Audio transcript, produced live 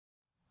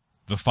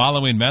The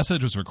following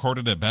message was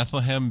recorded at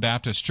Bethlehem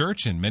Baptist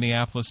Church in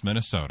Minneapolis,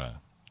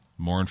 Minnesota.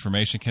 More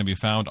information can be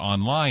found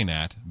online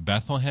at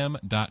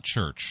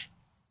bethlehem.church.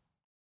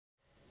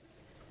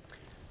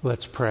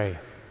 Let's pray.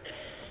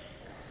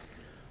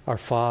 Our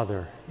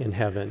Father in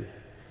heaven,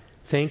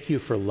 thank you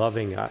for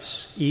loving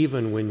us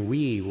even when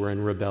we were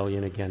in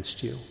rebellion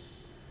against you.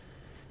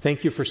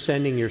 Thank you for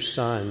sending your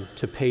Son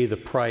to pay the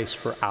price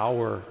for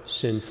our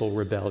sinful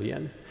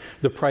rebellion,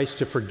 the price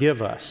to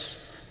forgive us,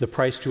 the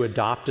price to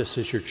adopt us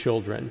as your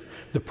children,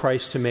 the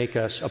price to make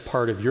us a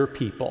part of your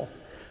people,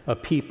 a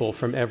people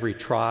from every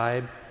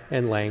tribe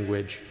and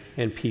language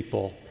and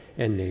people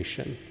and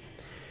nation.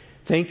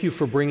 Thank you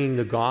for bringing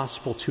the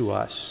gospel to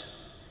us,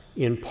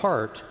 in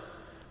part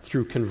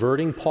through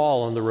converting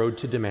Paul on the road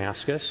to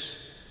Damascus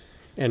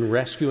and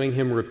rescuing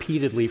him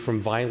repeatedly from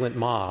violent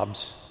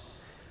mobs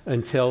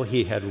until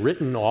he had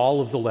written all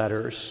of the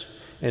letters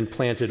and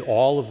planted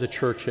all of the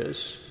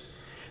churches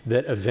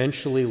that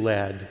eventually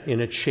led in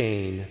a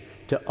chain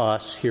to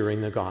us hearing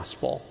the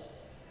gospel.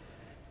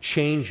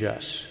 Change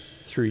us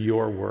through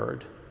your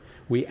word.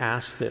 We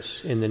ask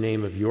this in the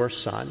name of your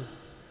Son,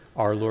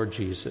 our Lord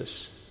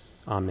Jesus.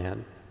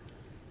 Amen.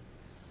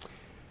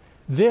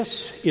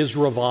 This is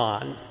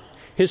Ravan.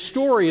 His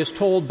story is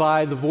told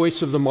by the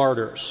voice of the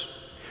martyrs.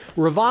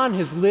 Ravan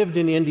has lived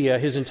in India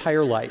his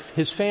entire life.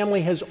 His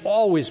family has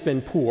always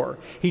been poor.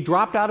 He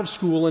dropped out of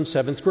school in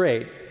 7th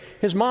grade.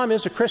 His mom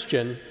is a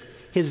Christian.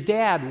 His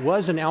dad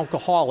was an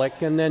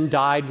alcoholic and then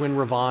died when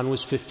Ravan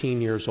was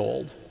 15 years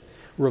old.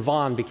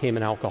 Ravan became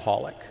an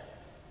alcoholic.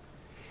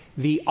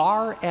 The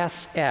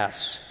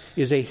RSS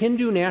is a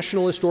Hindu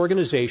nationalist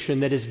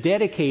organization that is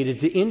dedicated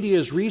to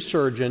India's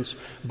resurgence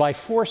by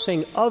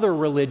forcing other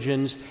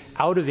religions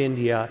out of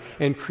India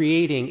and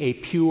creating a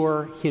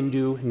pure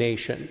Hindu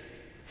nation.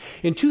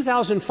 In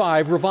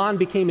 2005, Ravan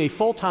became a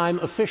full-time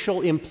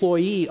official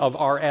employee of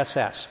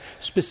RSS,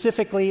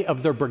 specifically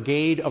of the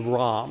Brigade of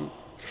Ram.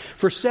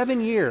 For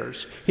 7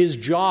 years, his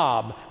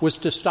job was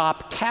to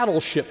stop cattle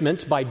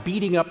shipments by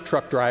beating up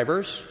truck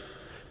drivers,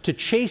 to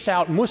chase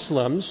out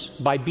Muslims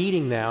by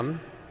beating them,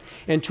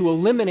 and to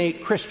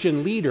eliminate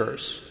Christian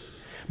leaders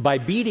by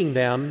beating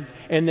them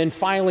and then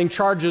filing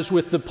charges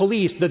with the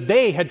police that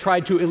they had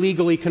tried to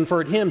illegally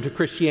convert him to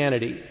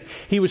Christianity.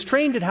 He was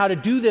trained in how to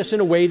do this in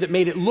a way that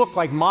made it look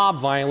like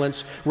mob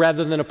violence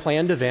rather than a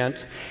planned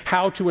event,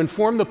 how to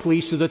inform the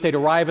police so that they'd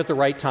arrive at the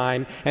right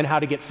time, and how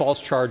to get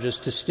false charges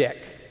to stick.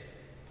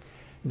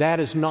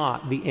 That is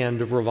not the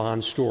end of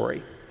Ravan's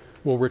story.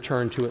 We'll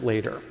return to it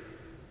later.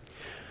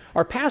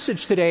 Our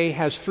passage today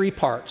has 3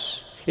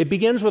 parts. It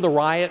begins with a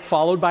riot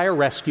followed by a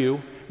rescue,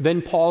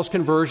 then Paul's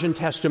conversion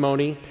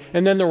testimony,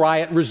 and then the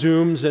riot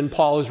resumes and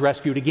Paul is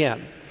rescued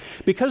again.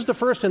 Because the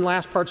first and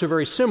last parts are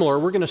very similar,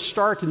 we're going to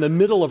start in the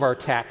middle of our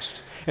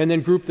text and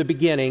then group the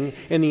beginning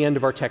and the end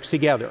of our text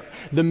together.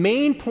 The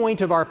main point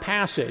of our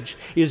passage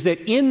is that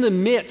in the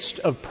midst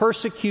of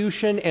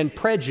persecution and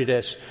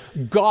prejudice,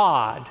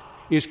 God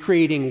is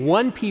creating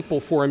one people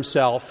for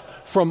himself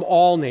from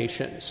all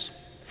nations.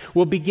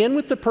 We'll begin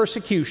with the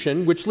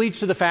persecution, which leads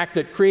to the fact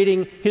that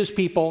creating his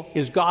people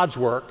is God's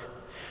work,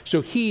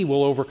 so he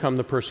will overcome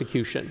the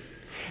persecution.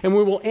 And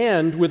we will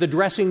end with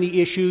addressing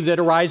the issue that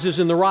arises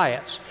in the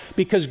riots.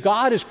 Because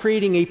God is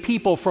creating a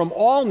people from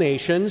all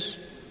nations,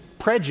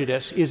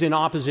 prejudice is in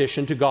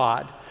opposition to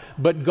God.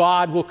 But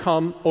God will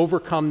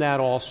overcome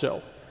that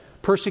also.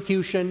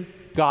 Persecution,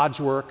 God's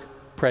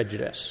work,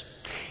 prejudice.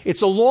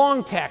 It's a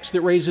long text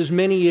that raises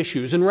many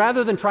issues, and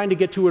rather than trying to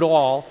get to it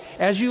all,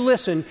 as you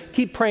listen,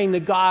 keep praying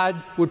that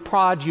God would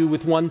prod you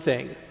with one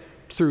thing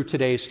through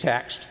today's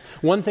text.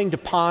 One thing to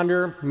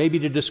ponder, maybe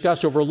to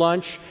discuss over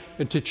lunch,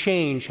 and to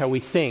change how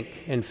we think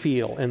and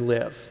feel and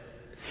live.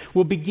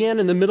 We'll begin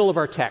in the middle of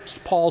our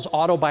text, Paul's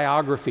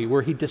autobiography,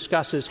 where he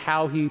discusses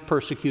how he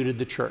persecuted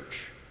the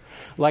church.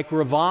 Like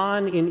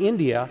Ravan in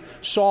India,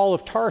 Saul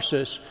of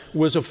Tarsus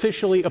was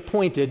officially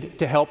appointed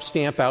to help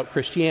stamp out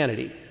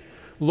Christianity.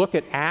 Look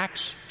at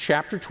Acts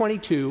chapter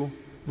 22,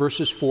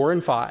 verses 4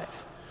 and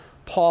 5.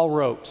 Paul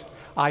wrote,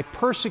 "I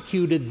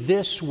persecuted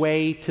this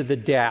way to the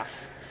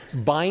death,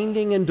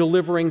 binding and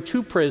delivering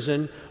to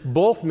prison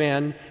both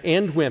men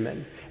and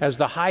women, as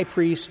the high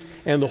priest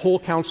and the whole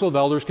council of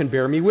elders can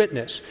bear me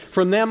witness.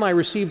 From them I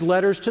received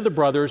letters to the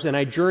brothers, and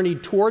I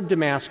journeyed toward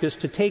Damascus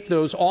to take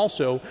those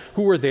also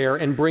who were there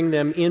and bring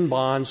them in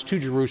bonds to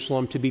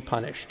Jerusalem to be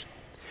punished."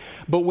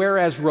 But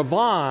whereas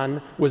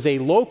Ravan was a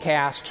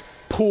low-caste,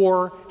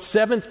 poor,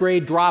 7th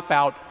grade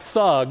dropout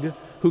thug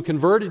who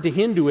converted to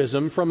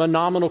Hinduism from a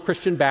nominal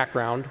Christian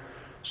background,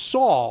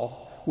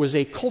 Saul was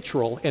a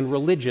cultural and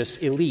religious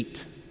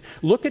elite.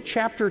 Look at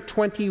chapter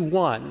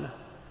 21,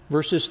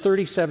 verses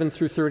 37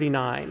 through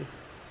 39.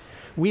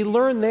 We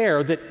learn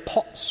there that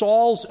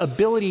Saul's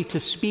ability to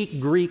speak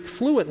Greek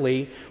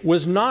fluently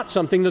was not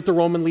something that the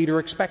Roman leader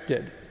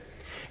expected.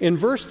 In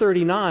verse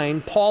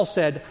 39, Paul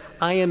said,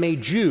 "I am a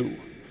Jew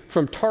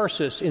from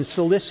Tarsus in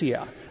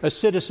Cilicia, a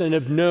citizen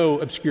of no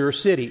obscure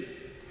city."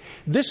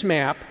 This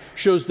map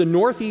shows the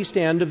northeast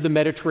end of the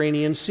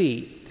Mediterranean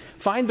Sea.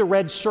 Find the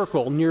red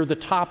circle near the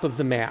top of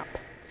the map.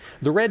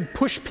 The red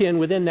pushpin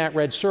within that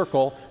red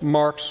circle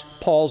marks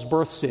Paul's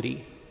birth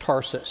city,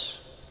 Tarsus.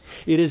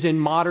 It is in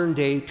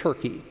modern-day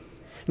Turkey.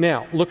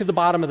 Now, look at the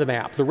bottom of the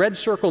map. The red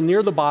circle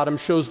near the bottom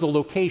shows the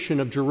location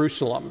of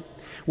Jerusalem,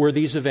 where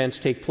these events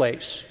take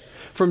place.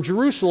 From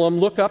Jerusalem,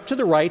 look up to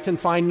the right and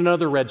find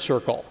another red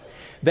circle.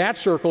 That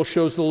circle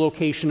shows the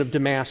location of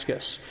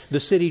Damascus, the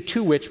city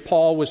to which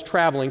Paul was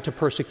traveling to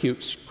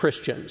persecute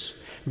Christians.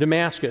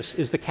 Damascus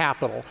is the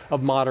capital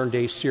of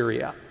modern-day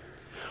Syria.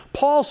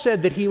 Paul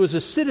said that he was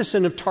a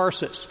citizen of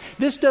Tarsus.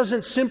 This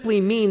doesn't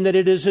simply mean that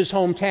it is his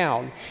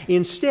hometown.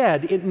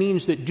 Instead, it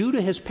means that due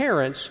to his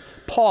parents,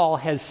 Paul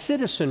has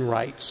citizen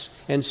rights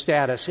and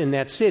status in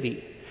that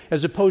city,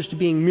 as opposed to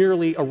being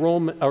merely a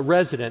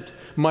resident,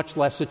 much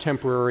less a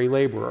temporary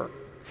laborer.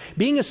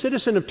 Being a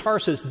citizen of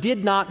Tarsus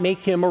did not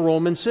make him a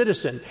Roman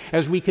citizen,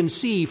 as we can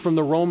see from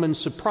the Roman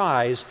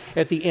surprise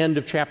at the end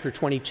of chapter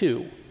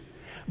 22.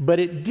 But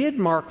it did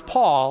mark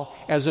Paul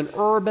as an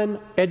urban,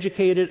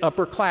 educated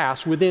upper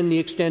class within the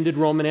extended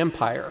Roman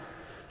Empire.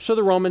 So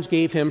the Romans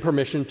gave him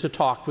permission to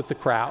talk with the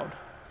crowd.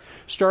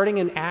 Starting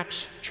in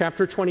Acts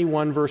chapter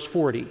 21, verse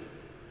 40,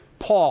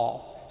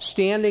 Paul,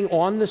 standing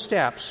on the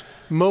steps,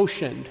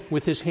 motioned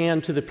with his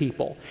hand to the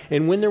people.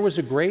 And when there was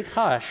a great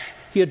hush,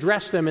 he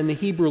addressed them in the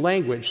Hebrew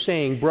language,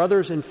 saying,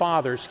 "Brothers and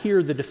fathers,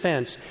 hear the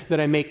defense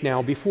that I make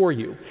now before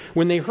you."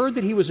 When they heard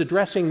that he was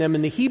addressing them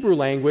in the Hebrew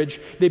language,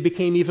 they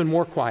became even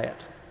more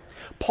quiet.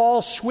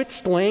 Paul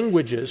switched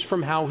languages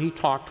from how he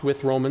talked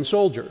with Roman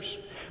soldiers.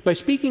 By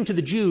speaking to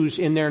the Jews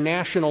in their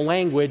national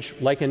language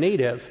like a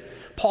native,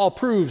 Paul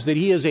proves that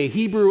he is a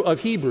Hebrew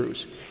of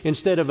Hebrews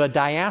instead of a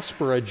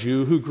diaspora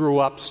Jew who grew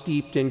up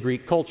steeped in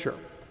Greek culture.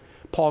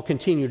 Paul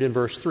continued in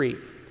verse 3.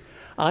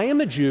 "I am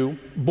a Jew,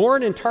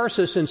 born in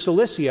Tarsus in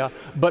Cilicia,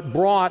 but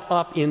brought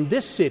up in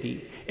this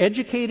city,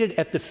 educated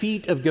at the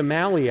feet of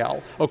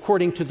Gamaliel,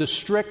 according to the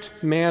strict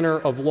manner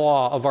of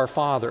law of our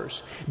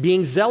fathers,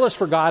 being zealous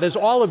for God as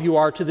all of you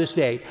are to this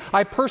day.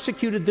 I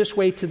persecuted this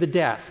way to the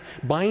death,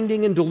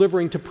 binding and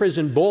delivering to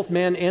prison both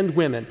men and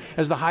women,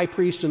 as the high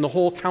priest and the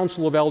whole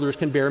council of elders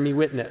can bear me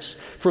witness.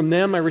 From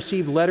them I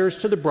received letters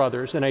to the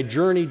brothers, and I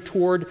journeyed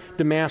toward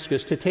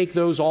Damascus to take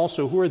those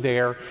also who are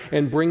there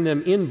and bring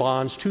them in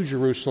bonds to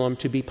Jerusalem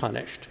to be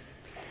punished."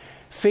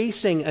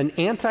 Facing an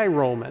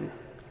anti-Roman,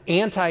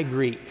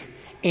 anti-Greek,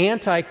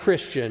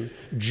 anti-Christian,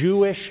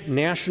 Jewish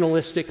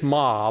nationalistic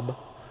mob,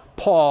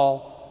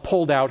 Paul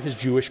pulled out his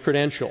Jewish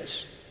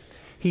credentials.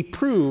 He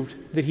proved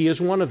that he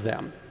is one of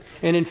them,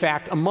 and in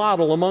fact a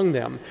model among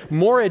them,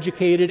 more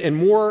educated and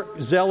more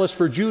zealous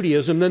for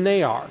Judaism than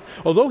they are.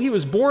 Although he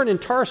was born in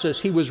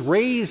Tarsus, he was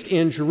raised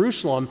in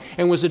Jerusalem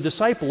and was a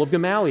disciple of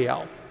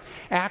Gamaliel.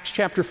 Acts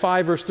chapter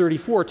 5, verse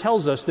 34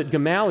 tells us that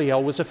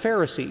Gamaliel was a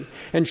Pharisee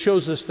and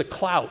shows us the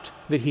clout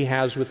that he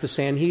has with the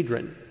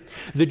Sanhedrin.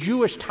 The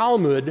Jewish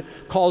Talmud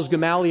calls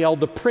Gamaliel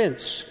the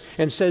prince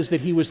and says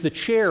that he was the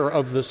chair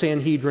of the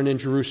Sanhedrin in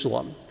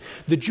Jerusalem.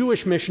 The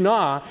Jewish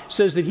Mishnah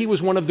says that he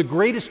was one of the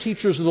greatest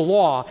teachers of the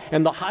law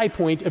and the high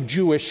point of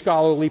Jewish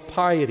scholarly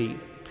piety.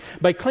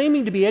 By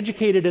claiming to be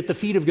educated at the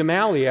feet of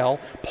Gamaliel,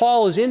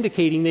 Paul is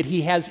indicating that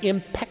he has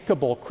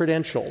impeccable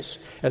credentials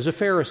as a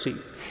Pharisee.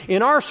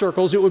 In our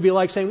circles, it would be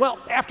like saying, well,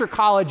 after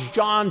college,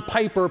 John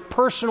Piper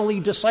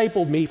personally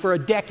discipled me for a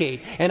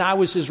decade, and I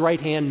was his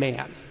right-hand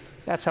man.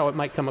 That's how it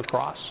might come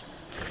across.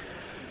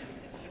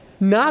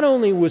 Not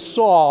only was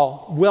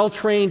Saul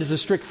well-trained as a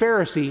strict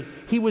Pharisee,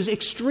 he was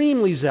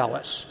extremely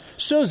zealous.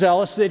 So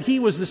zealous that he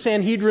was the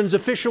Sanhedrin's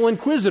official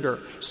inquisitor,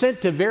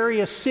 sent to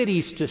various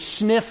cities to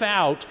sniff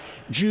out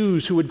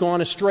Jews who had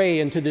gone astray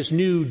into this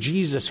new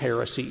Jesus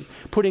heresy,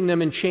 putting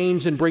them in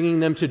chains and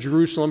bringing them to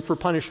Jerusalem for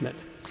punishment.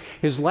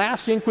 His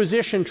last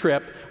Inquisition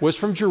trip was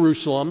from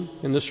Jerusalem,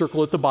 in the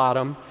circle at the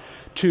bottom,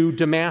 to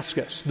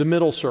Damascus, the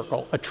middle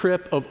circle, a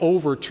trip of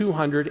over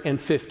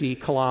 250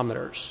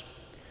 kilometers.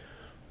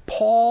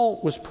 Paul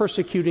was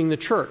persecuting the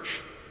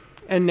church.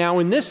 And now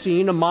in this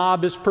scene, a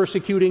mob is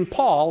persecuting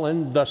Paul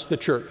and thus the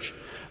church.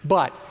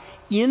 But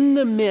in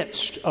the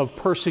midst of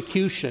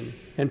persecution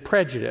and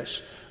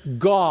prejudice,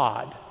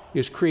 God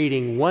is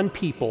creating one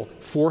people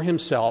for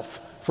himself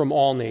from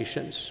all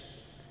nations.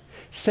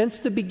 Since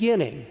the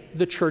beginning,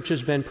 the church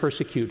has been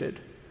persecuted.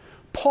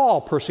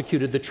 Paul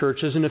persecuted the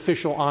church as an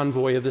official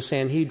envoy of the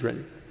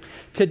Sanhedrin.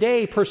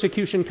 Today,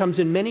 persecution comes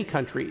in many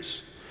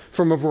countries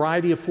from a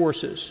variety of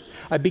forces.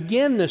 I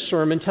began this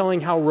sermon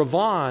telling how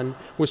Ravan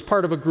was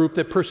part of a group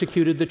that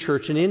persecuted the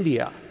church in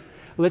India.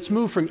 Let's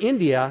move from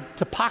India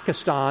to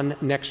Pakistan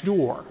next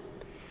door.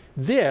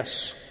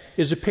 This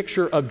is a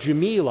picture of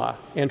Jamila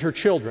and her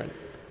children,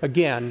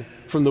 again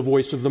from the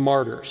Voice of the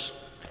Martyrs.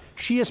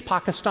 She is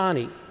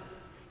Pakistani.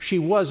 She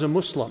was a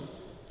Muslim.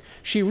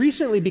 She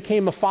recently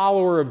became a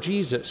follower of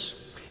Jesus,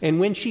 and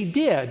when she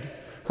did,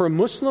 her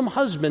Muslim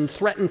husband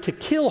threatened to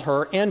kill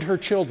her and her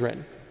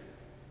children.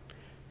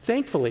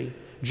 Thankfully,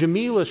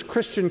 Jamila's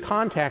Christian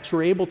contacts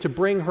were able to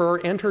bring her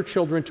and her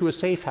children to a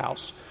safe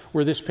house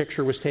where this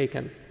picture was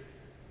taken.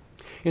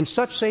 In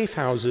such safe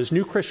houses,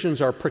 new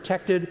Christians are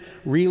protected,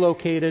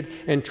 relocated,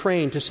 and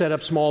trained to set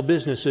up small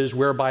businesses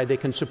whereby they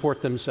can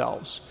support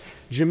themselves.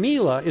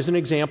 Jamila is an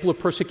example of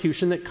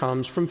persecution that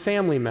comes from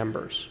family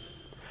members.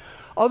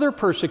 Other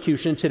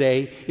persecution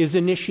today is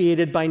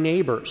initiated by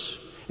neighbors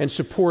and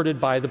supported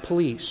by the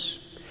police.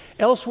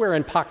 Elsewhere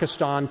in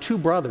Pakistan, two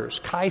brothers,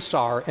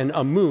 Kaisar and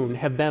Amun,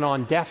 have been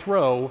on death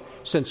row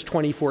since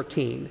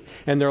 2014,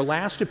 and their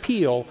last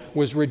appeal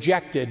was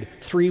rejected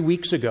 3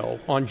 weeks ago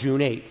on June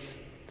 8th.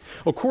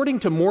 According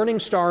to Morning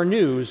Star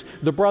News,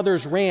 the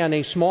brothers ran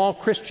a small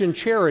Christian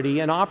charity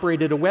and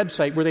operated a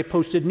website where they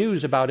posted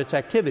news about its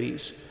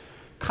activities.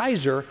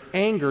 Kaiser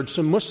angered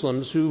some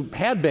Muslims who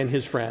had been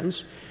his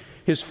friends.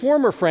 His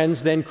former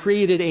friends then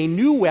created a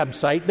new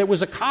website that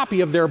was a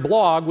copy of their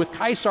blog with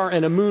Kaisar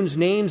and Amun's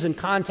names and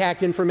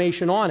contact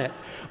information on it.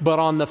 But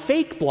on the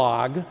fake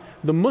blog,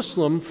 the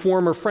Muslim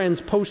former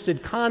friends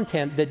posted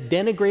content that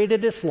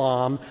denigrated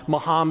Islam,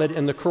 Muhammad,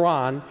 and the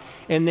Quran,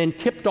 and then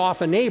tipped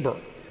off a neighbor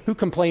who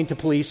complained to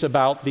police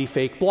about the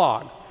fake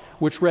blog,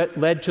 which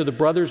led to the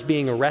brothers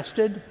being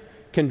arrested,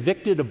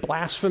 convicted of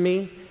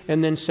blasphemy,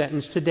 and then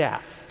sentenced to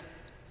death.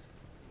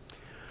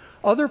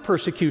 Other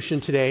persecution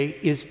today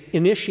is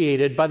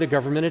initiated by the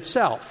government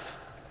itself.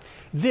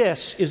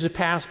 This is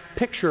a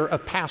picture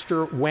of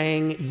Pastor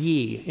Wang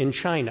Yi in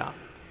China.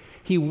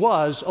 He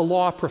was a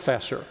law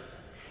professor.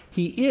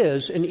 He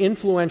is an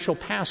influential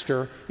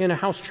pastor in a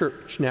house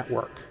church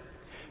network.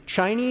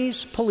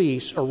 Chinese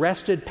police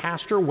arrested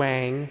Pastor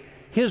Wang,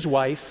 his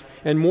wife,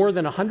 and more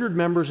than 100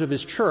 members of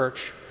his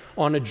church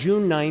on a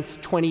June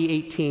 9th,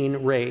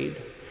 2018 raid.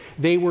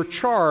 They were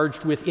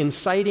charged with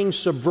inciting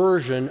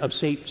subversion of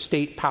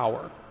state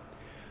power.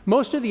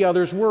 Most of the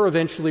others were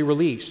eventually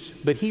released,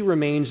 but he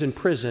remains in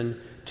prison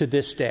to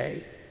this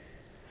day.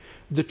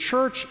 The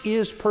church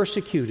is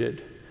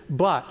persecuted,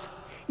 but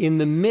in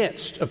the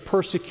midst of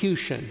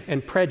persecution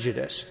and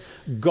prejudice,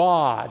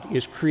 God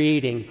is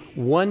creating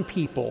one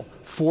people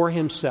for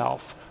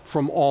himself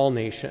from all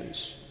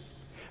nations.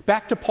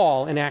 Back to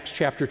Paul in Acts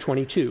chapter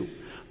 22.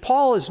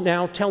 Paul is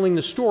now telling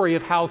the story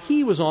of how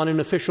he was on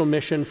an official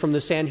mission from the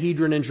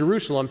Sanhedrin in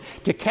Jerusalem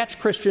to catch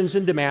Christians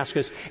in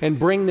Damascus and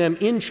bring them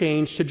in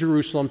chains to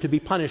Jerusalem to be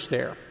punished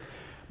there.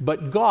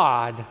 But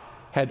God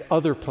had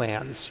other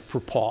plans for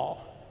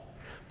Paul.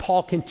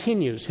 Paul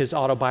continues his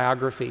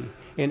autobiography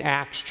in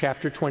Acts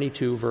chapter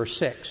 22, verse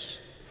 6.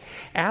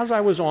 As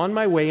I was on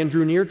my way and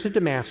drew near to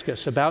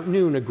Damascus, about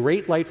noon, a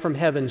great light from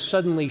heaven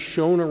suddenly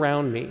shone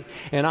around me,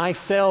 and I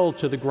fell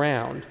to the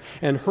ground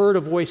and heard a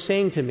voice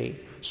saying to me,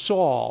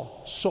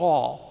 Saul,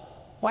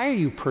 Saul, why are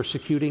you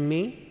persecuting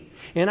me?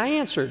 And I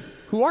answered,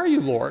 Who are you,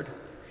 Lord?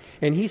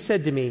 And he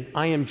said to me,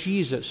 I am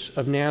Jesus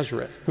of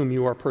Nazareth, whom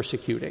you are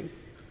persecuting.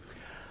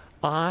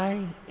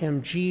 I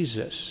am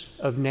Jesus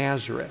of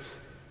Nazareth,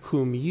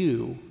 whom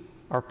you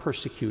are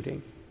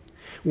persecuting.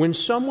 When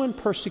someone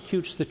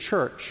persecutes the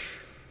church,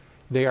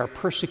 they are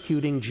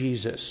persecuting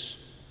Jesus.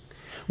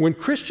 When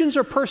Christians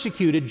are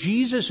persecuted,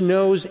 Jesus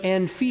knows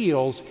and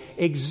feels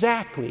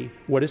exactly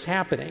what is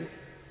happening.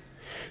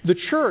 The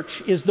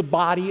church is the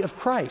body of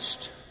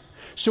Christ.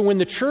 So when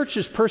the church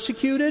is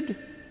persecuted,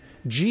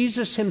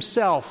 Jesus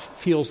himself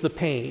feels the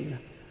pain,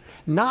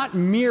 not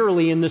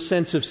merely in the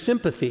sense of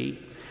sympathy,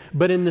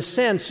 but in the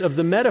sense of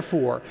the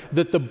metaphor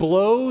that the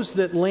blows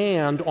that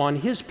land on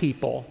his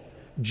people,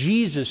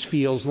 Jesus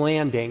feels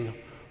landing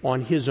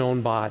on his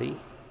own body.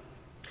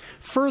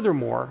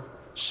 Furthermore,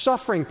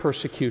 suffering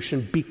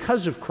persecution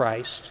because of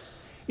Christ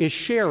is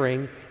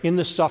sharing in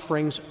the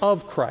sufferings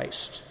of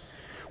Christ.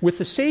 With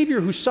the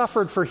Savior who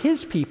suffered for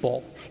his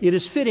people, it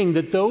is fitting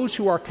that those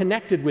who are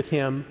connected with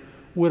him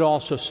would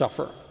also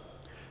suffer.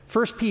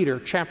 1 Peter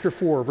chapter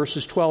 4,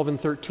 verses 12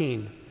 and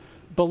 13.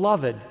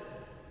 Beloved,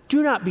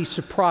 do not be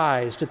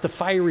surprised at the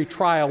fiery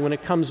trial when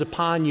it comes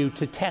upon you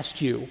to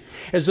test you,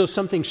 as though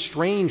something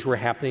strange were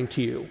happening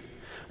to you.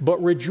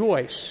 But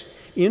rejoice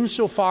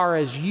insofar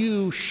as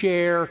you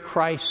share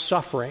Christ's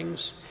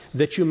sufferings,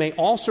 that you may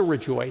also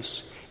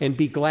rejoice and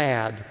be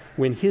glad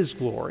when his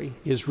glory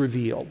is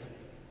revealed.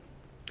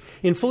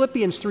 In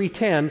Philippians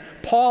 3:10,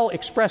 Paul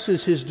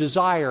expresses his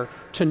desire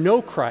to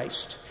know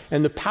Christ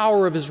and the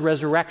power of his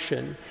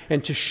resurrection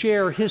and to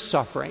share his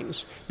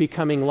sufferings,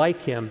 becoming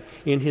like him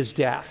in his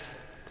death.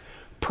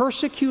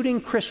 Persecuting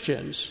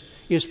Christians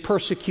is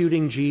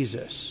persecuting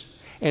Jesus,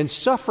 and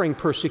suffering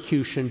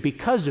persecution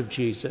because of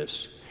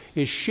Jesus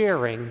is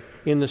sharing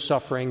in the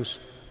sufferings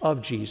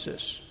of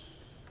Jesus.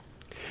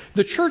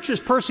 The church is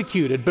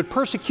persecuted, but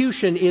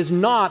persecution is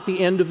not the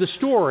end of the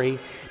story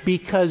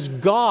because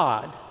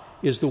God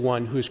is the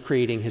one who is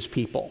creating his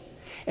people,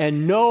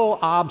 and no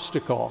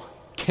obstacle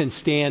can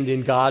stand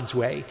in God's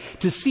way.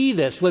 To see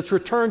this, let's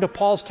return to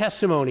Paul's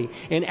testimony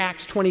in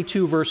Acts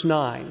 22, verse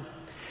 9.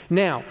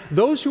 Now,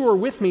 those who were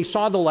with me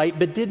saw the light,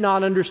 but did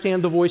not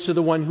understand the voice of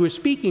the one who was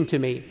speaking to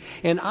me.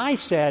 And I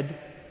said,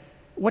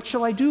 What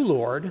shall I do,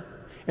 Lord?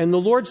 And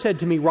the Lord said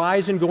to me,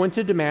 Rise and go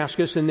into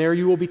Damascus, and there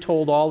you will be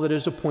told all that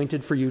is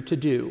appointed for you to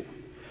do.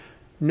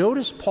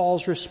 Notice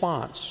Paul's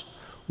response.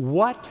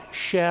 What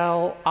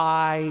shall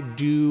I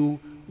do,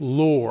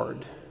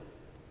 Lord?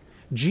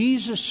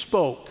 Jesus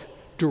spoke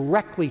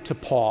directly to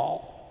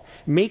Paul.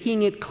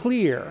 making it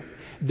clear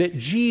that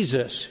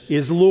Jesus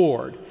is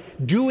Lord,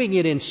 doing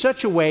it in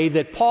such a way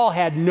that Paul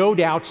had no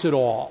doubts at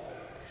all.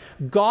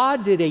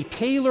 God did a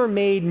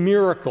tailor-made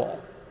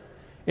miracle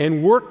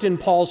and worked in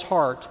Paul's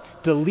heart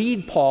to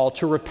lead Paul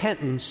to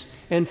repentance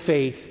and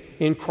faith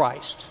in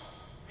Christ.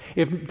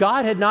 If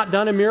God had not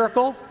done a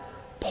miracle,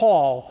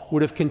 Paul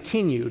would have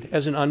continued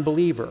as an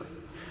unbeliever.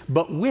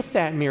 But with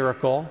that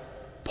miracle,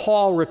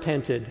 Paul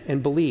repented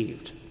and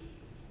believed.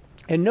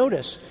 And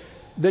notice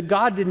that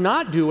God did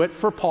not do it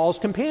for Paul's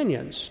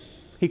companions.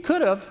 He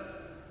could have,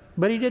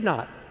 but he did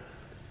not.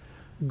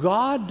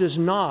 God does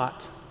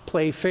not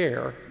play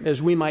fair,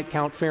 as we might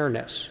count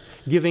fairness,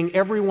 giving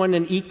everyone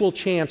an equal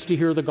chance to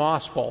hear the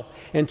gospel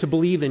and to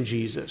believe in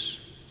Jesus.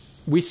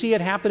 We see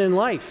it happen in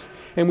life,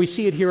 and we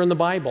see it here in the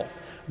Bible.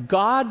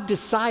 God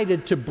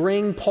decided to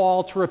bring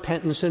Paul to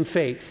repentance and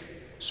faith,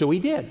 so he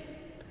did.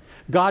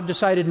 God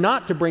decided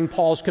not to bring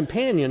Paul's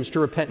companions to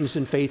repentance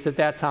and faith at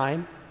that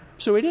time,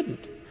 so he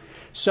didn't.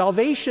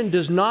 Salvation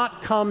does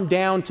not come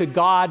down to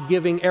God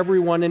giving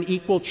everyone an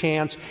equal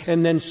chance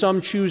and then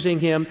some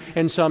choosing him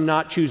and some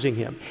not choosing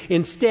him.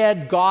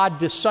 Instead, God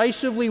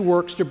decisively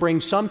works to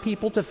bring some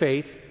people to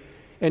faith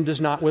and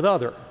does not with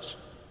others.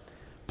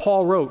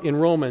 Paul wrote in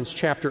Romans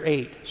chapter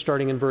 8,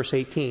 starting in verse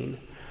 18,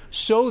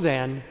 "So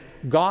then,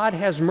 God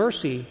has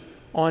mercy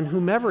on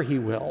whomever he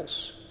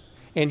wills,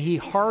 and he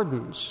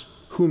hardens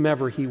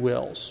whomever he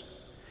wills."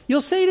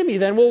 You'll say to me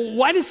then, well,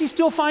 why does he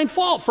still find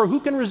fault? For who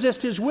can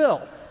resist his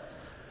will?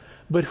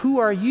 But who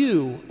are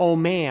you, O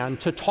man,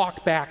 to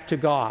talk back to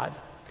God?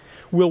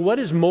 Will what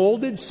is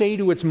molded say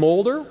to its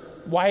molder,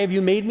 "Why have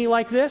you made me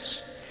like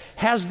this?"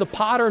 Has the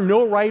potter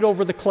no right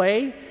over the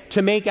clay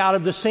to make out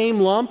of the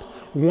same lump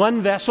one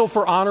vessel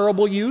for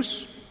honorable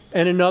use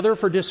and another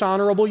for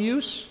dishonorable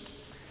use?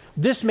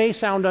 This may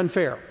sound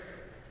unfair.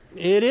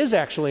 It is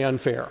actually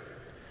unfair.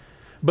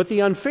 But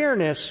the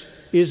unfairness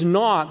is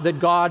not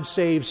that God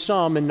saves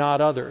some and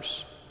not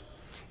others.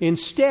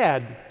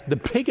 Instead, the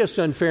biggest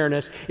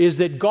unfairness is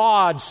that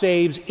God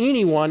saves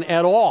anyone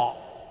at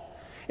all,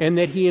 and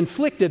that he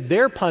inflicted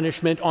their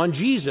punishment on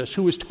Jesus,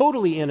 who is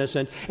totally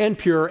innocent and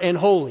pure and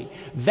holy.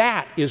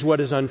 That is what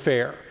is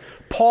unfair.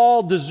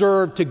 Paul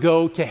deserved to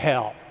go to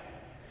hell.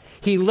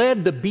 He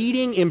led the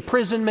beating,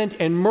 imprisonment,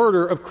 and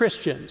murder of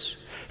Christians.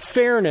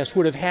 Fairness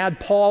would have had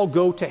Paul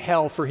go to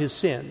hell for his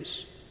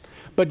sins.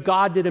 But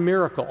God did a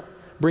miracle,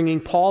 bringing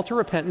Paul to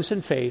repentance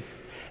and faith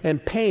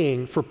and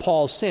paying for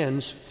Paul's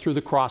sins through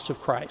the cross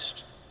of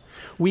Christ.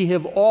 We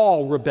have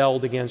all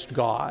rebelled against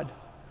God.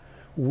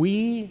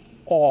 We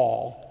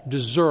all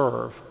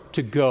deserve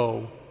to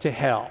go to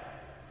hell.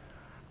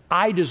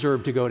 I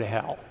deserve to go to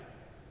hell.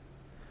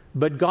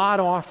 But God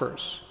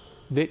offers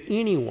that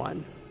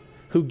anyone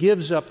who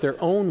gives up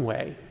their own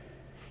way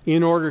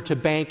in order to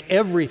bank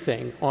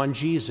everything on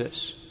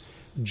Jesus,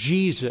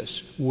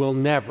 Jesus will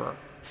never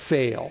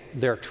fail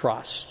their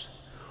trust.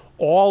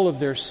 All of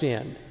their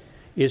sin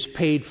is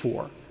paid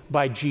for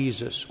by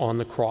Jesus on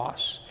the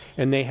cross,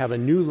 and they have a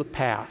new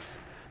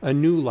path, a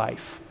new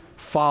life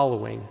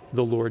following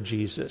the Lord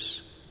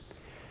Jesus.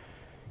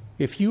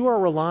 If you are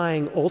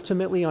relying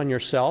ultimately on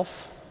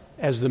yourself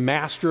as the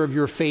master of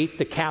your fate,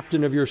 the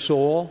captain of your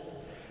soul,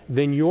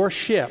 then your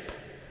ship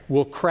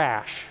will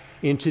crash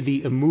into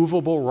the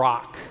immovable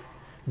rock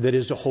that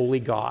is a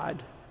holy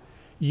God.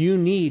 You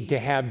need to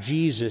have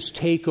Jesus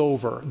take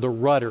over the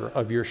rudder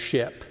of your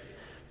ship,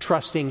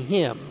 trusting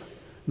him,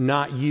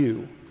 not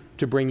you,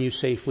 to bring you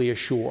safely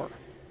ashore.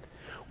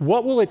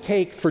 What will it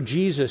take for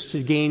Jesus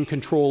to gain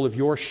control of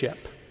your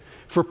ship?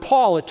 For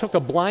Paul, it took a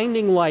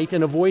blinding light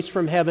and a voice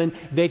from heaven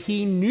that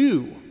he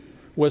knew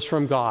was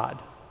from God.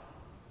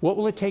 What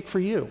will it take for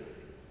you?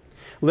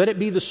 Let it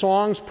be the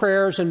songs,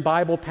 prayers, and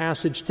Bible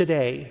passage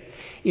today.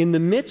 In the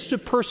midst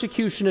of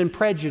persecution and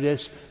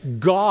prejudice,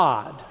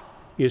 God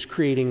is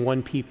creating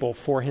one people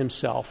for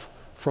himself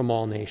from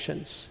all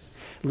nations.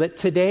 Let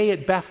today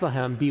at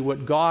Bethlehem be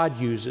what God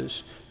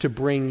uses to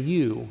bring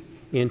you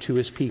into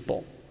his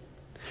people.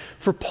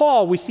 For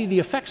Paul, we see the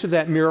effects of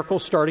that miracle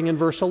starting in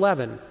verse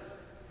 11.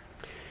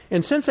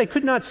 "And since I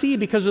could not see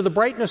because of the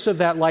brightness of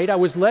that light, I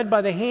was led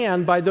by the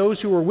hand by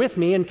those who were with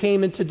me and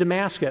came into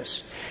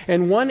Damascus.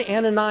 And one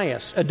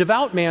Ananias, a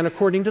devout man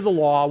according to the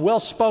law, well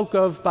spoke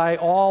of by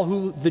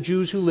all the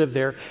Jews who lived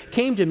there,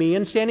 came to me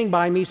and standing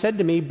by me said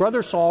to me,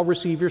 'Brother Saul,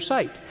 receive your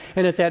sight.'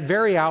 And at that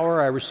very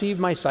hour I received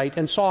my sight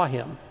and saw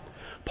him."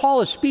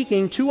 Paul is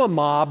speaking to a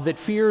mob that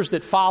fears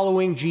that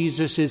following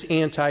Jesus is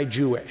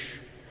anti-Jewish.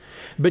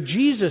 But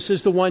Jesus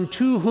is the one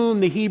to whom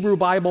the Hebrew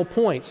Bible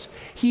points.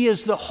 He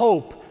is the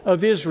hope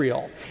of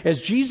Israel.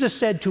 As Jesus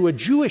said to a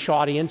Jewish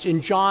audience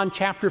in John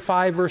chapter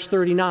 5, verse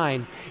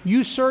 39,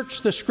 "You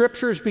search the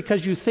scriptures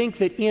because you think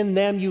that in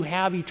them you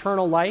have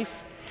eternal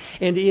life,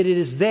 and it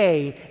is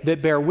they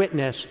that bear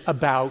witness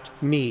about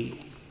me."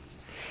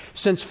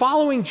 Since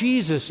following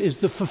Jesus is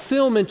the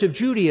fulfillment of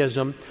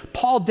Judaism,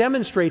 Paul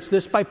demonstrates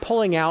this by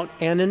pulling out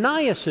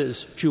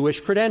Ananias'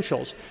 Jewish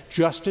credentials,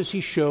 just as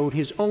he showed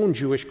his own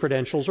Jewish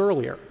credentials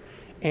earlier.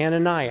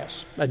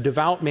 Ananias, a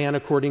devout man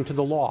according to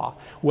the law,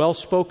 well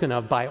spoken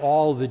of by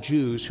all the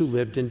Jews who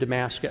lived in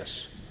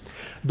Damascus.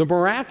 The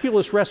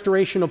miraculous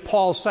restoration of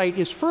Paul's sight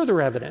is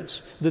further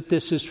evidence that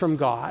this is from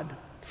God.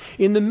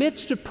 In the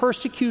midst of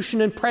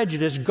persecution and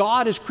prejudice,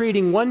 God is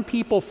creating one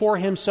people for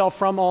himself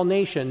from all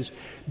nations,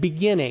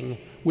 beginning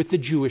with the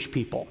Jewish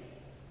people.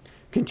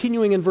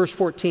 Continuing in verse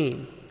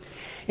 14,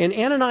 and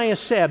Ananias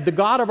said, the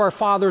God of our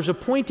fathers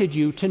appointed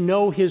you to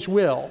know his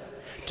will,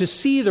 to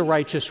see the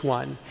righteous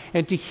one,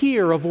 and to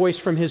hear a voice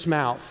from his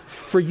mouth.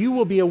 For you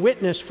will be a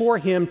witness for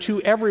him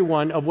to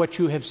everyone of what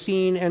you have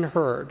seen and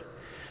heard.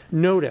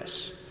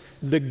 Notice,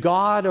 the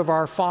God of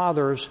our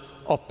fathers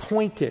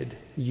appointed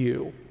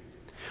you.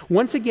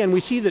 Once again, we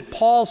see that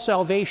Paul's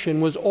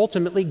salvation was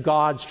ultimately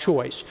God's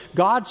choice.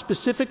 God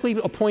specifically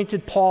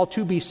appointed Paul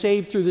to be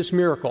saved through this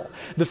miracle.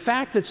 The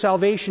fact that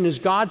salvation is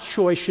God's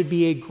choice should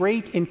be a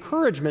great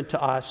encouragement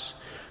to us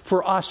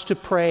for us to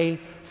pray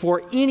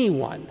for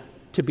anyone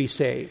to be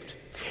saved.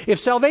 If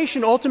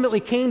salvation ultimately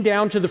came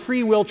down to the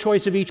free will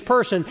choice of each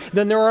person,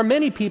 then there are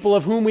many people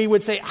of whom we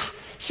would say,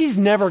 she's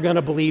never going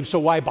to believe, so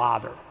why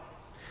bother?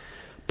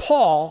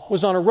 Paul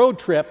was on a road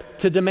trip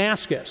to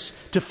Damascus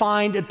to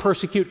find and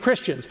persecute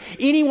Christians.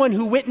 Anyone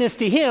who witnessed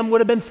to him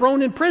would have been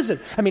thrown in prison.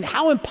 I mean,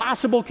 how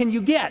impossible can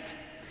you get?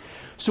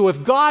 So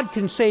if God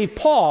can save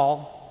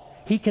Paul,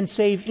 he can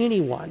save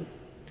anyone.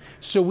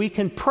 So we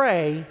can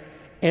pray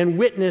and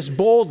witness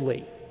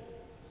boldly.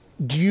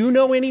 Do you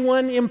know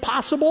anyone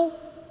impossible?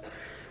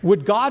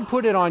 Would God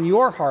put it on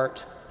your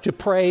heart to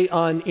pray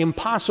an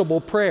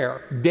impossible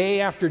prayer day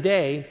after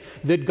day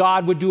that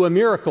God would do a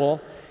miracle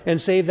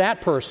and save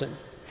that person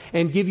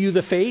and give you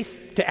the faith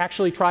to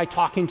actually try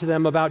talking to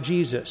them about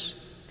Jesus?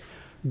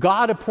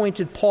 God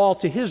appointed Paul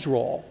to his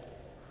role.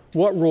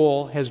 What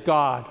role has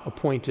God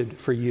appointed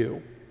for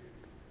you?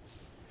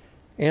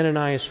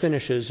 Ananias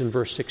finishes in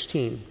verse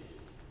 16.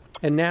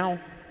 And now,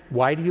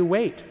 why do you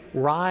wait?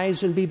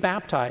 Rise and be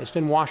baptized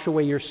and wash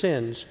away your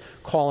sins,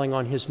 calling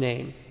on his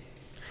name.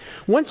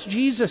 Once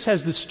Jesus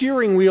has the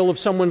steering wheel of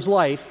someone's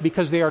life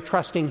because they are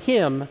trusting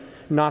him,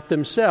 not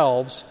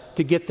themselves,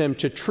 to get them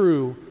to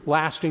true,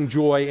 lasting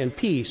joy and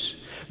peace,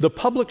 the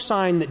public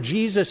sign that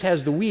Jesus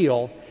has the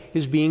wheel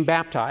is being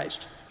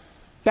baptized.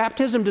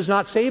 Baptism does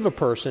not save a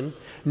person.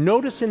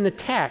 Notice in the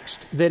text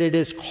that it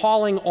is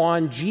calling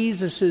on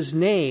Jesus'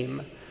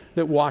 name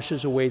that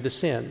washes away the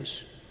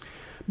sins.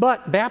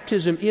 But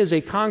baptism is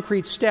a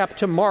concrete step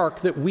to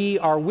mark that we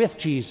are with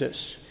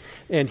Jesus,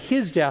 and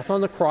his death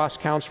on the cross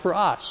counts for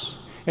us,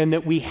 and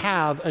that we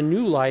have a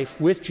new life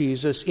with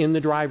Jesus in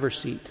the driver's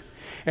seat.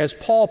 As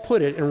Paul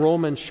put it in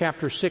Romans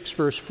chapter 6,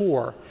 verse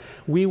 4,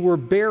 we were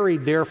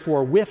buried,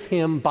 therefore, with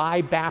him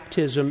by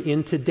baptism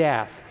into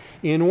death,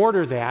 in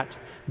order that,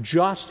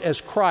 just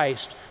as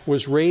Christ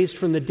was raised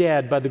from the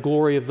dead by the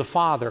glory of the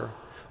Father,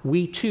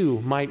 we too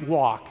might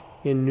walk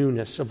in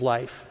newness of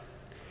life.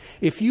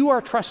 If you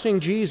are trusting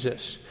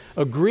Jesus,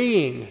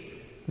 agreeing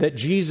that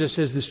Jesus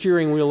is the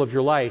steering wheel of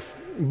your life,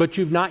 but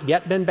you've not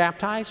yet been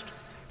baptized,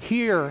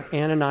 hear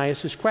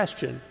Ananias'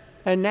 question.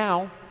 And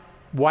now,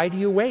 why do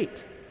you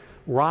wait?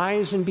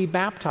 Rise and be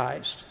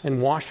baptized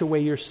and wash away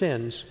your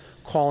sins,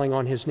 calling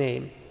on his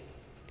name.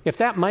 If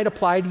that might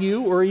apply to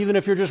you, or even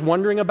if you're just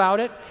wondering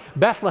about it,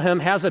 Bethlehem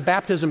has a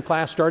baptism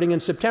class starting in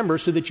September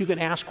so that you can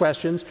ask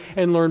questions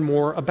and learn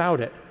more about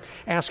it.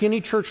 Ask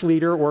any church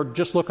leader or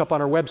just look up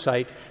on our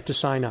website to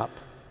sign up.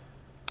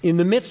 In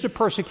the midst of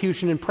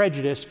persecution and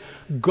prejudice,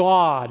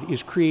 God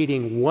is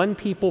creating one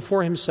people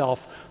for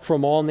himself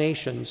from all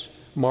nations,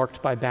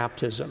 marked by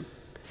baptism.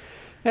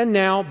 And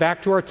now,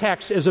 back to our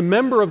text. As a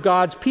member of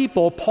God's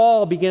people,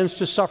 Paul begins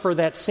to suffer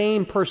that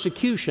same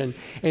persecution,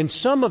 and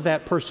some of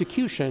that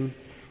persecution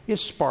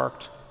is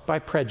sparked by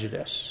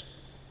prejudice.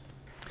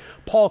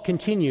 Paul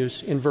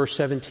continues in verse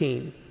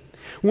 17.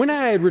 When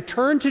I had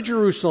returned to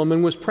Jerusalem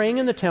and was praying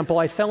in the temple,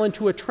 I fell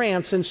into a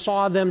trance and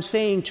saw him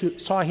saying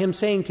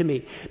to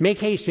me, make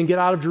haste and get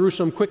out of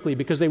Jerusalem quickly,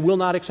 because they will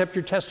not accept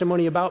your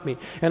testimony about me.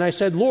 And I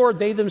said, Lord,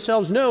 they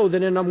themselves know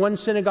that in one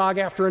synagogue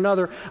after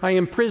another I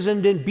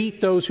imprisoned and beat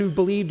those who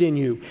believed in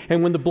you.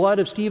 And when the blood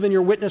of Stephen,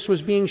 your witness,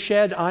 was being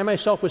shed, I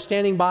myself was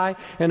standing by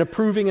and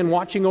approving and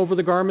watching over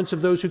the garments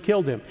of those who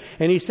killed him.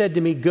 And he said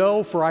to me,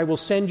 go, for I will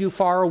send you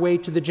far away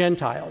to the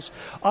Gentiles.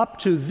 Up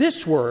to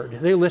this word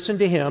they listened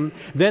to him.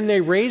 Then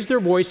they raised their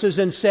voices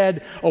and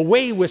said,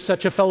 away with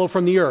such a fellow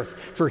from the earth,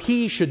 for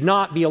he should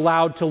not be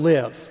allowed to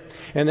live.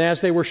 And as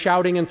they were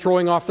shouting and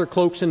throwing off their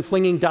cloaks and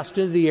flinging dust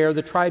into the air,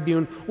 the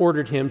tribune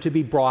ordered him to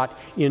be brought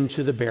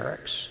into the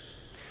barracks.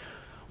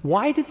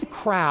 Why did the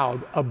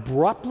crowd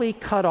abruptly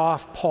cut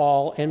off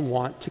Paul and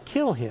want to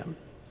kill him?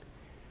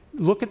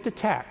 Look at the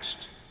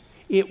text.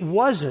 It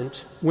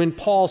wasn't when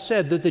Paul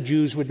said that the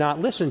Jews would not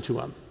listen to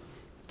him.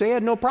 They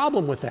had no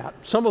problem with that.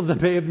 Some of them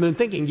may have been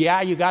thinking,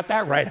 yeah, you got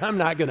that right. I'm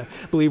not going to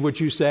believe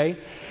what you say.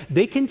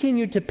 They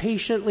continued to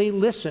patiently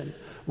listen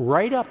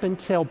right up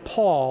until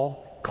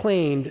Paul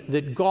claimed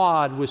that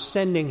God was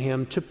sending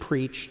him to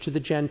preach to the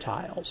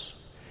Gentiles.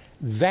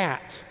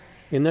 That,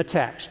 in the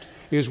text,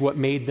 is what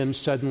made them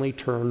suddenly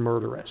turn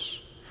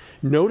murderous.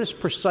 Notice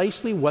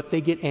precisely what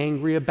they get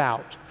angry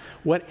about.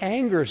 What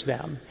angers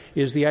them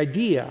is the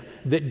idea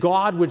that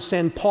God would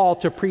send Paul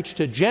to preach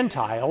to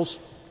Gentiles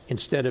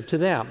instead of to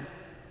them.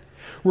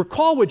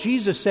 Recall what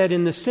Jesus said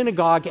in the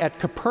synagogue at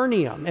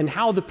Capernaum and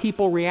how the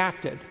people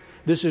reacted.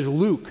 This is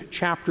Luke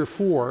chapter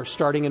 4,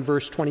 starting in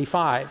verse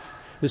 25.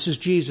 This is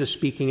Jesus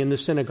speaking in the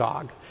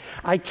synagogue.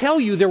 I tell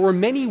you, there were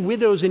many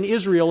widows in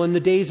Israel in the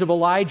days of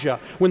Elijah,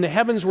 when the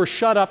heavens were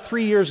shut up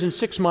 3 years and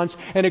 6 months,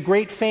 and a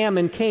great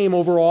famine came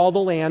over all the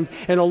land,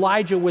 and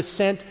Elijah was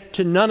sent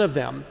to none of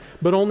them,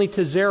 but only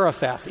to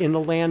Zarephath in the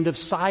land of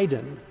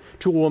Sidon,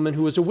 to a woman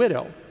who was a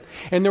widow.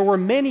 And there were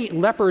many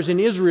lepers in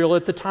Israel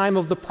at the time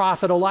of the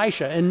prophet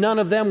Elisha, and none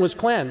of them was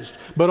cleansed,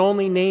 but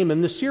only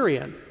Naaman the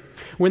Syrian.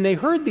 When they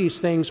heard these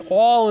things,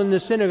 all in the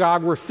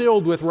synagogue were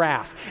filled with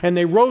wrath, and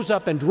they rose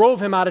up and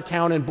drove him out of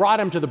town and brought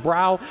him to the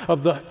brow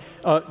of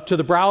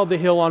the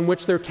hill on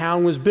which their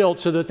town was built,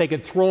 so that they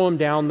could throw him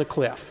down the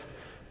cliff.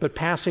 But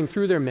passing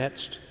through their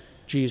midst,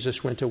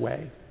 Jesus went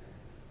away.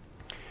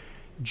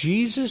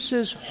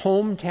 Jesus'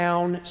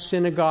 hometown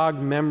synagogue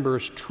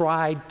members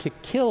tried to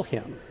kill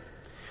him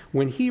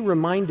when he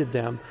reminded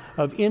them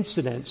of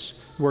incidents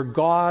where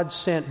God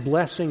sent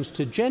blessings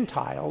to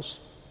Gentiles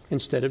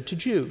instead of to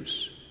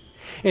Jews.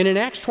 And in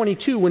Acts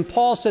 22, when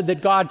Paul said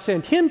that God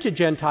sent him to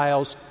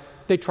Gentiles,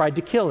 they tried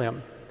to kill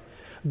him.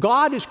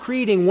 God is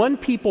creating one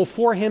people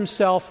for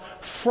himself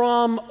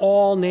from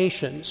all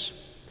nations.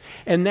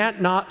 And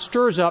that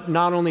stirs up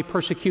not only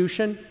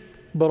persecution,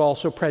 but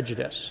also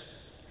prejudice.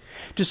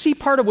 To see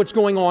part of what's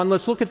going on,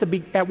 let's look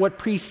at what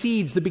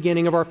precedes the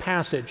beginning of our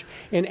passage.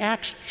 In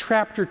Acts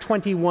chapter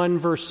 21,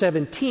 verse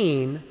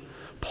 17,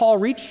 Paul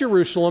reached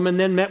Jerusalem and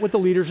then met with the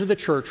leaders of the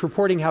church,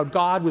 reporting how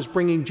God was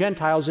bringing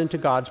Gentiles into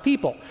God's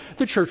people.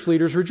 The church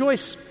leaders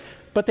rejoiced,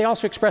 but they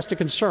also expressed a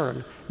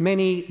concern.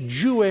 Many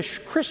Jewish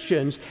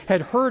Christians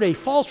had heard a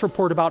false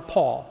report about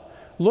Paul.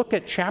 Look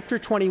at chapter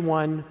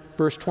 21,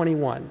 verse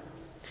 21.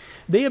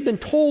 They have been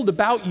told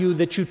about you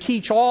that you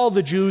teach all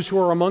the Jews who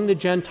are among the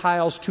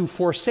Gentiles to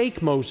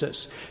forsake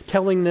Moses,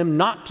 telling them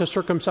not to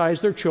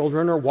circumcise their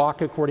children or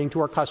walk according to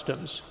our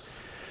customs.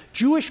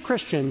 Jewish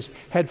Christians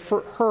had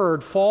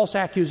heard false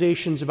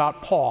accusations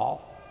about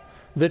Paul,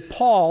 that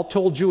Paul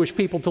told Jewish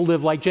people to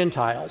live like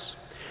Gentiles.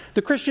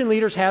 The Christian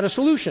leaders had a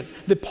solution,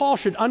 that Paul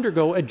should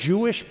undergo a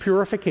Jewish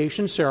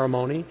purification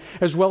ceremony,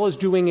 as well as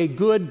doing a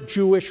good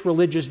Jewish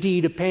religious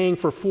deed of paying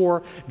for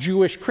 4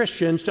 Jewish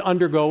Christians to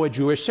undergo a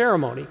Jewish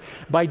ceremony.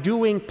 By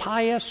doing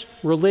pious,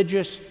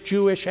 religious,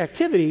 Jewish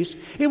activities,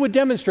 it would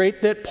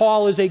demonstrate that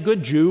Paul is a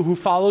good Jew who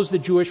follows the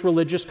Jewish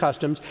religious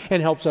customs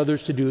and helps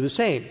others to do the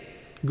same.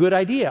 Good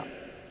idea.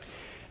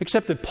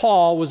 Except that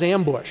Paul was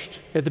ambushed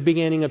at the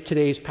beginning of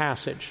today's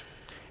passage.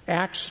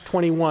 Acts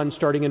 21,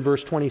 starting in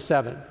verse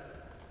 27.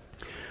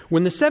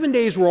 When the 7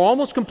 days were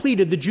almost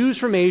completed, the Jews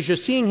from Asia,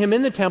 seeing him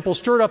in the temple,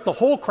 stirred up the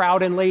whole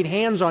crowd and laid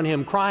hands on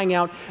him, crying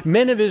out,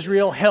 "Men of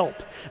Israel,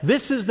 help!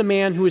 This is the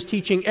man who is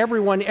teaching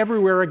everyone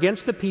everywhere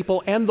against the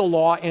people and the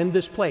law and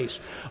this place.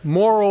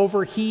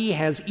 Moreover, he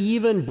has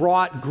even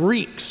brought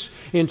Greeks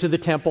into the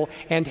temple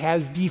and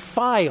has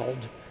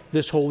defiled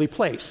this holy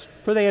place."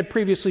 For they had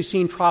previously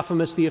seen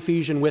Trophimus the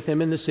Ephesian with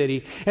him in the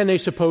city, and they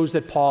supposed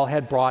that Paul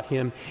had brought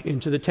him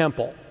into the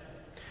temple.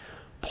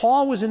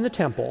 Paul was in the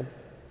temple,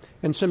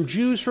 and some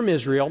Jews from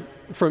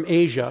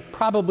Asia,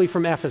 probably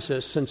from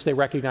Ephesus, since they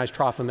recognized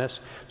Trophimus,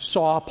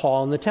 saw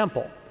Paul in the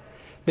temple.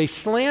 They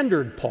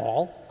slandered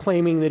Paul,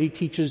 claiming that he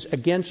teaches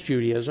against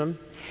Judaism,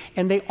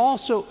 and they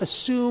also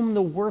assumed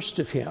the worst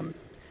of him.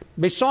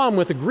 They saw him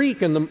with a Greek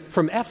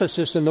from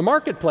Ephesus in the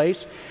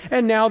marketplace,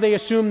 and now they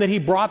assume that he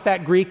brought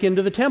that Greek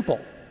into the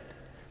temple.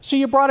 So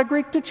you brought a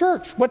Greek to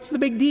church. What's the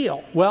big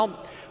deal?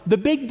 Well, the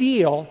big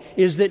deal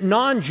is that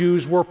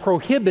non-Jews were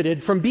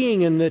prohibited from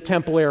being in the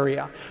temple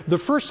area. The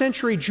first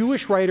century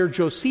Jewish writer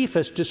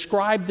Josephus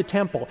described the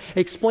temple,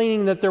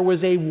 explaining that there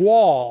was a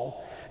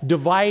wall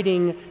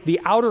dividing the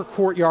outer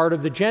courtyard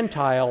of the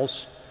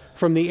Gentiles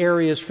from the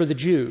areas for the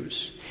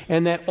Jews,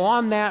 and that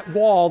on that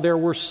wall there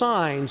were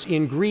signs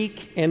in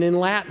Greek and in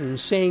Latin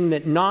saying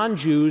that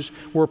non-Jews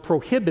were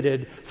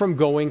prohibited from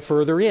going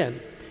further in,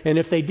 and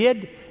if they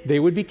did, they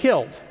would be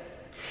killed.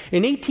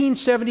 In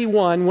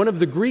 1871, one of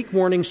the Greek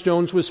warning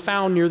stones was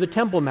found near the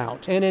Temple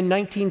Mount, and in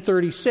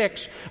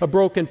 1936, a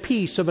broken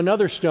piece of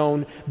another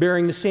stone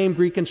bearing the same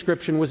Greek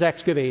inscription was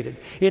excavated.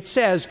 It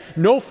says,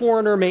 "No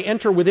foreigner may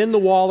enter within the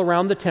wall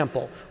around the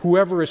temple.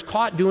 Whoever is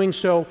caught doing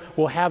so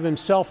will have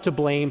himself to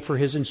blame for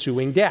his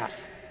ensuing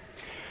death."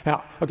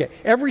 Now,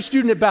 every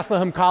student at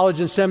Bethlehem College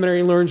and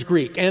Seminary learns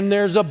Greek, and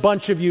there's a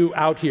bunch of you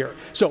out here.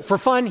 So for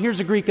fun, here's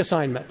a Greek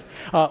assignment.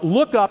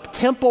 Look up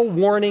temple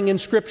warning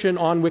inscription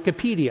on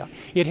Wikipedia.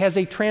 It has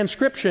a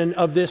transcription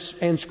of this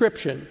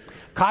inscription.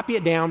 Copy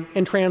it down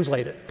and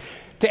translate it.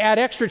 To add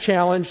extra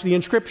challenge, the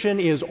inscription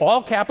is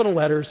all capital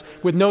letters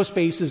with no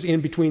spaces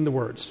in between the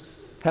words.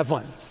 Have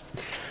fun.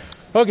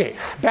 Okay,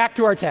 back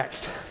to our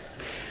text.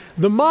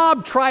 The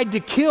mob tried to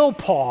kill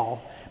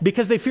Paul,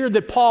 because they feared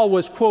that Paul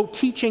was, quote,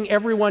 teaching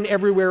everyone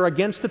everywhere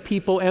against the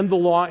people and the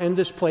law in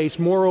this place.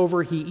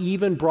 Moreover, he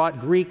even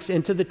brought Greeks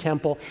into the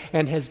temple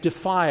and has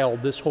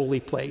defiled this holy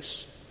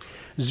place.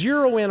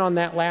 Zero in on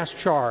that last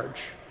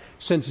charge,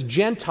 since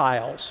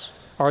Gentiles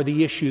are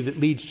the issue that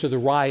leads to the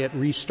riot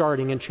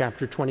restarting in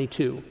chapter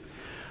 22.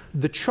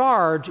 The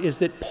charge is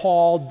that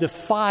Paul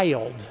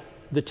defiled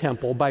the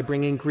temple by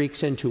bringing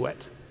Greeks into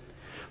it.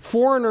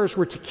 Foreigners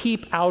were to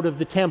keep out of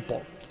the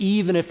temple,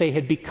 even if they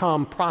had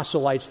become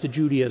proselytes to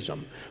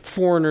Judaism.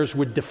 Foreigners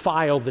would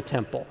defile the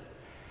temple.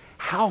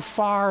 How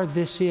far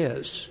this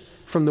is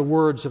from the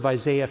words of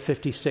Isaiah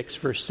 56,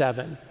 verse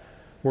 7,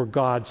 where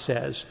God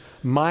says,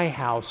 "My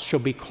house shall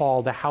be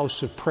called a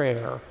house of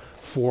prayer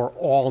for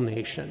all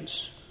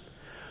nations."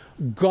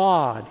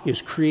 God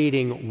is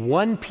creating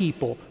one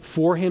people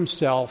for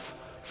himself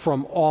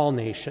from all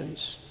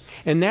nations.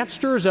 And that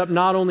stirs up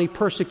not only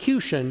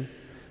persecution,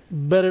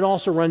 but it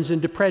also runs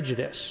into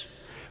prejudice.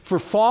 For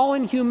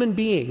fallen human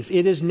beings,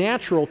 it is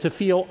natural to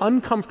feel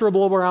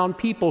uncomfortable around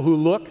people who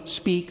look,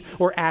 speak,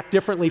 or act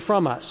differently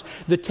from us.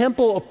 The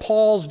temple of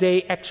Paul's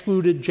day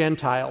excluded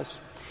Gentiles.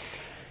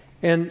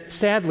 And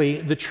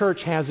sadly, the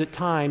church has at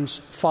times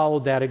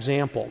followed that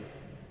example.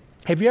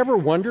 Have you ever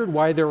wondered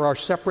why there are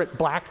separate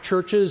black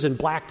churches and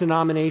black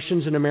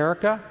denominations in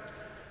America?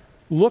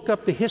 Look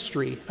up the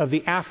history of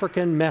the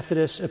African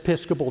Methodist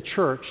Episcopal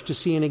Church to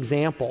see an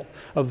example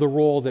of the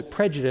role that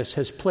prejudice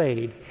has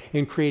played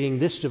in creating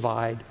this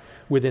divide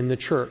within the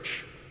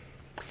church.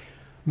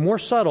 More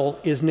subtle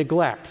is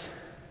neglect.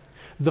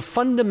 The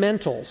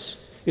Fundamentals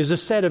is a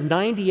set of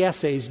 90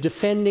 essays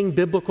defending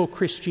biblical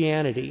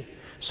Christianity,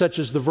 such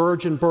as the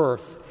virgin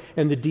birth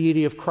and the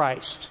deity of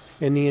Christ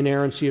and the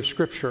inerrancy of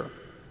Scripture.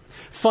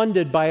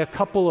 Funded by a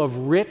couple of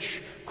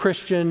rich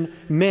Christian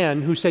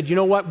men who said, you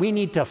know what, we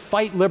need to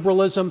fight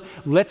liberalism.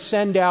 Let's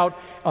send out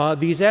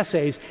these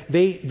essays.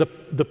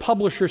 The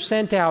publisher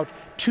sent out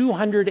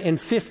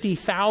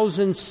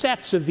 250,000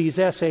 sets of these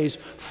essays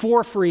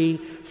for free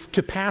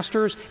to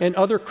pastors and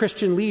other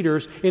Christian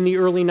leaders in the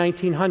early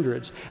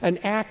 1900s, an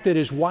act that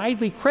is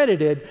widely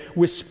credited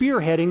with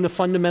spearheading the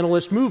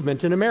fundamentalist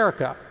movement in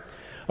America.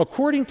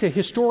 According to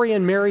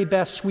historian Mary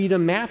Beth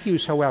Sweetham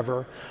Matthews,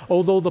 however,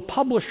 although the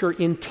publisher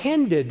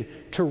intended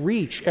to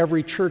reach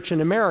every church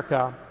in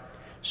America,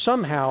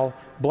 somehow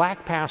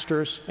black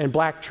pastors and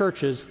black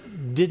churches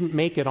didn't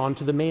make it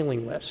onto the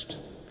mailing list.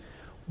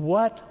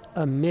 What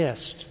a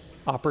missed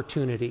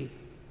opportunity.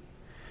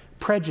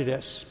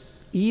 Prejudice,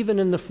 even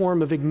in the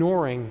form of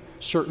ignoring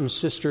certain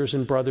sisters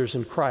and brothers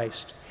in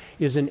Christ,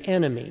 is an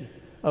enemy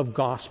of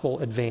gospel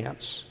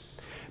advance.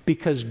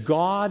 Because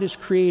God is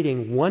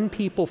creating one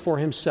people for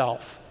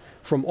himself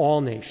from all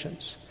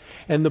nations.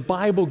 And the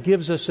Bible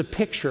gives us a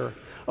picture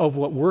of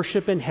what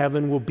worship in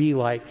heaven will be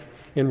like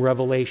in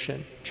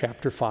Revelation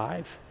chapter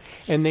 5.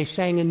 And they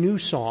sang a new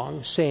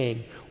song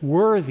saying,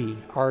 "Worthy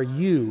are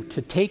you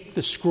to take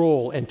the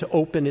scroll and to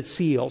open its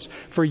seals,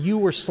 for you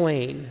were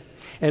slain,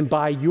 and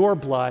by your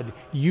blood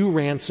you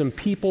ransomed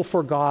people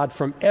for God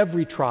from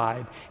every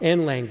tribe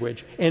and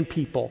language and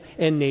people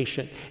and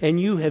nation. And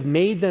you have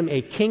made them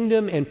a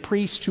kingdom and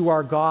priests to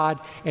our God,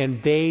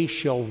 and they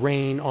shall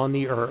reign on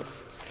the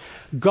earth."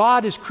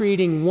 God is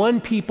creating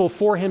one people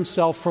for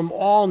himself from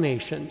all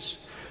nations.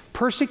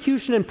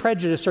 Persecution and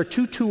prejudice are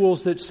two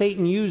tools that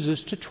Satan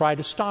uses to try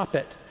to stop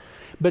it.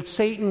 But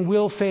Satan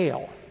will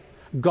fail.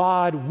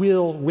 God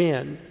will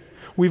win.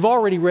 We've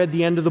already read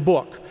the end of the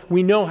book.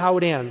 We know how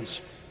it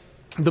ends.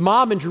 The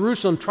mob in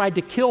Jerusalem tried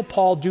to kill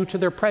Paul due to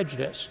their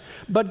prejudice,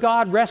 but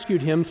God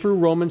rescued him through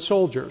Roman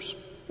soldiers.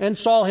 And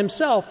Saul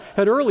himself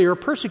had earlier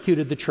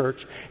persecuted the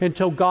church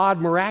until God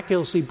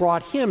miraculously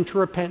brought him to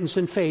repentance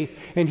and faith,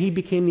 and he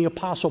became the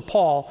Apostle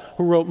Paul,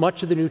 who wrote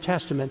much of the New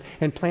Testament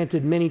and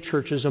planted many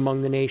churches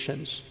among the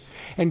nations.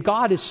 And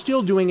God is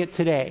still doing it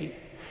today.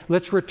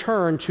 Let's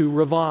return to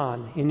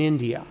Ravan in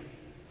India.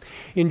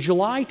 In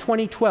July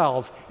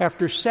 2012,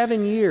 after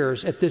 7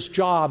 years at this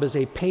job as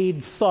a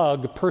paid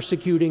thug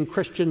persecuting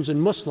Christians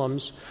and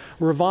Muslims,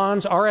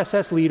 Ravan's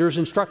RSS leaders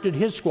instructed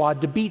his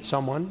squad to beat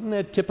someone,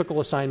 a typical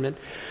assignment.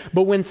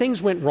 But when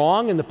things went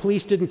wrong and the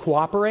police didn't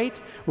cooperate,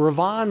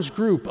 Ravan's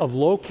group of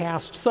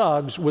low-caste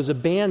thugs was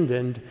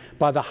abandoned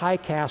by the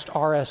high-caste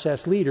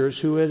RSS leaders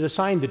who had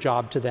assigned the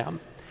job to them.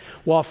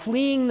 While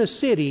fleeing the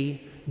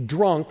city,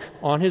 drunk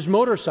on his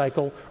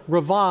motorcycle,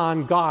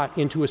 Ravan got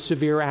into a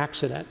severe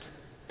accident.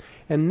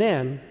 And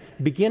then,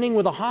 beginning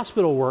with a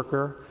hospital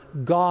worker,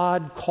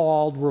 God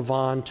called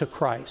Ravan to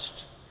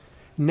Christ.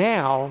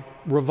 Now,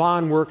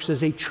 Ravan works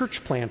as a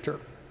church planter,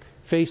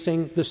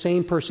 facing the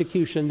same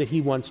persecution that he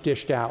once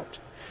dished out.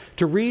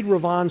 To read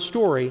Ravan's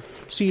story,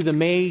 see the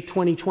May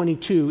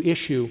 2022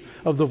 issue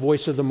of the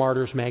Voice of the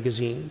Martyrs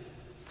magazine.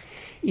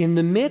 In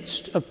the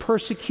midst of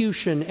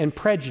persecution and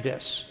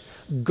prejudice,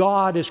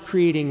 God is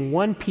creating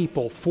one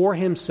people for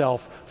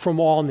himself from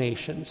all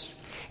nations.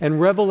 And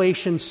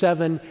Revelation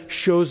 7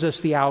 shows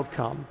us the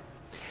outcome.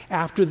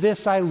 After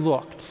this I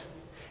looked,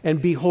 And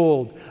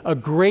behold, a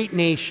great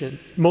nation,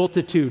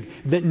 multitude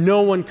that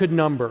no one could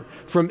number,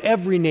 from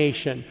every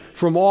nation,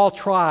 from all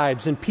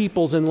tribes and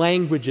peoples and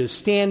languages,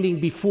 standing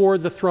before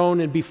the throne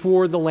and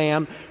before the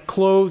Lamb,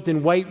 clothed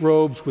in white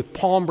robes with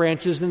palm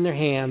branches in their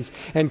hands,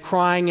 and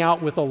crying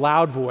out with a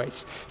loud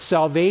voice,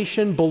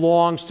 "Salvation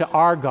belongs to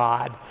our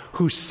God,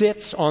 who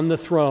sits on the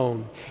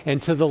throne,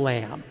 and to the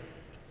Lamb."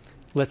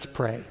 Let's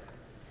pray.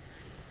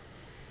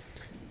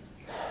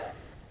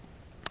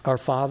 Our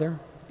Father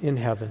in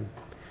heaven,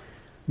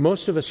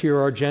 most of us here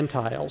are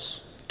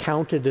Gentiles,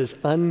 counted as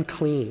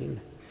unclean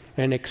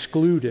and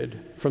excluded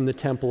from the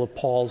temple of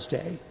Paul's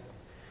day.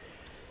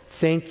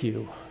 Thank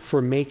you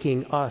for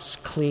making us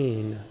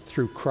clean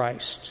through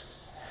Christ,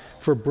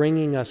 for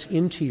bringing us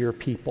into your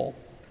people.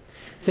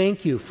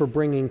 Thank you for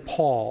bringing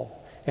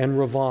Paul and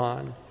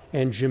Ravan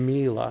and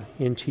Jamila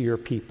into your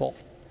people.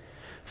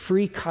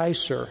 Free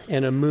Kaiser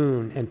and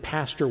Amun and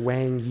Pastor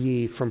Wang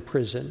Yi from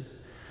prison.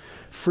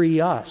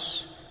 Free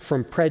us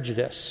from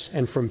prejudice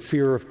and from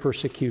fear of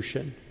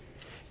persecution.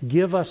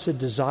 Give us a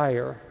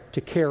desire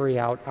to carry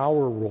out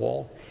our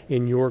role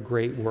in your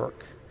great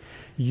work.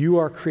 You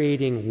are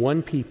creating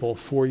one people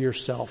for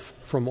yourself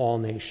from all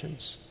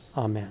nations.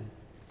 Amen.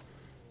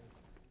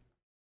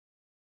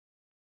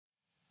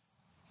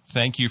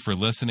 Thank you for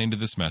listening to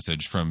this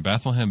message from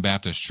Bethlehem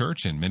Baptist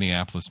Church in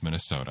Minneapolis,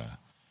 Minnesota.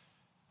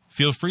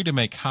 Feel free to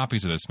make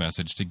copies of this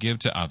message to give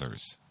to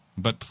others,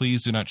 but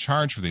please do not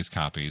charge for these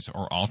copies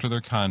or alter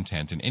their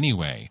content in any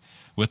way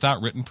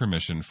without written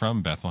permission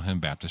from Bethlehem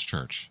Baptist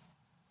Church.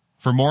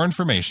 For more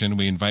information,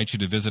 we invite you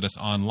to visit us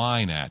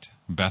online at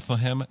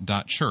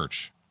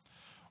bethlehem.church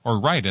or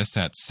write us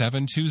at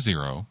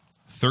 720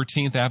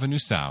 13th Avenue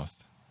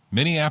South,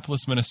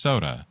 Minneapolis,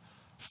 Minnesota,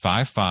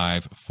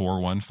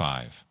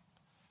 55415.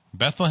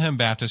 Bethlehem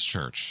Baptist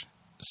Church,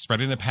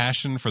 spreading a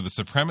passion for the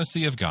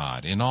supremacy of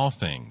God in all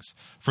things,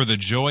 for the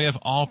joy of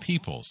all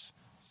peoples,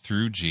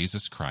 through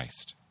Jesus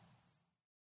Christ.